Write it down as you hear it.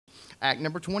Act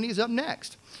number 20 is up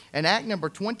next. And act number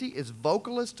 20 is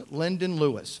vocalist Lynden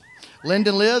Lewis.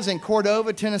 Lynden lives in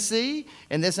Cordova, Tennessee,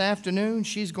 and this afternoon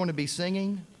she's going to be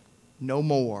singing No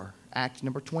More, act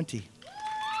number 20.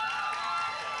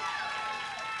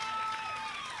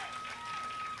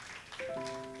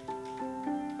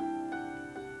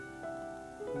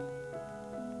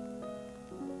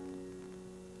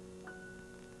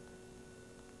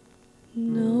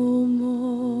 No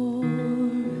more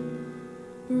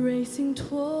racing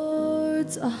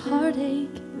towards a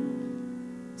heartache,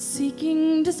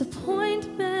 seeking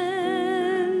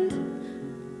disappointment,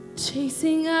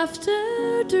 chasing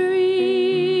after dreams.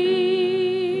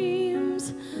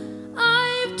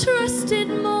 I've trusted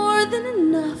more than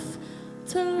enough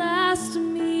to last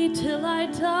me till I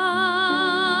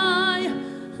die.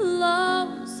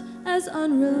 Love's as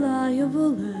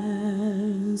unreliable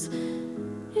as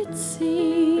it seems.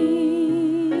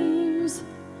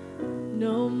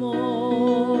 No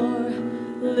more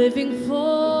living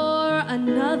for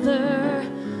another,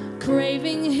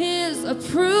 craving his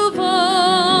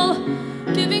approval,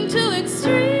 giving to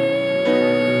extremes.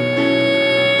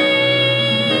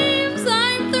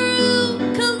 I'm through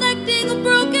collecting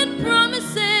broken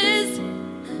promises.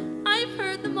 I've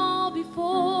heard them all before.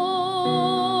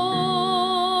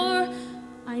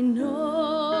 I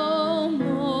know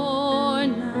more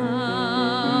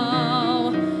now.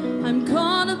 I'm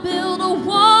gonna build a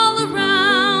wall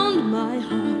around my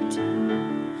heart,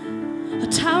 a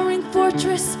towering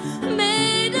fortress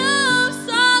made of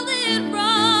solid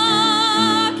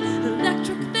rock,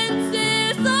 electric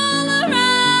fences all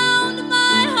around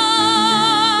my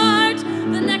heart.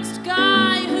 The next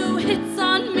guy who hits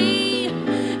on me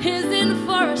is in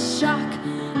for a shock.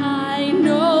 I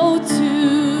know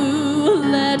to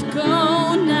let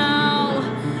go now,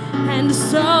 and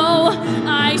so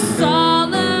I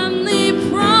solemnly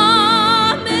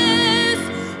promise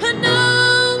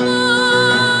no more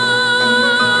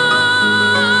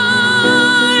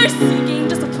seeking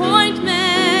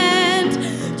disappointment,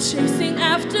 chasing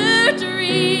after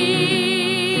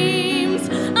dreams.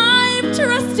 I've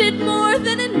trusted more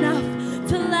than enough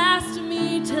to last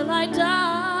me till I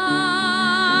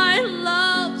die.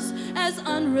 Love's as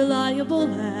unreliable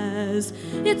as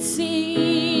it seems.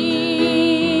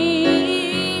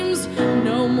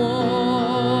 No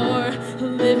more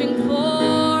living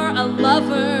for a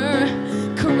lover,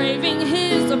 craving his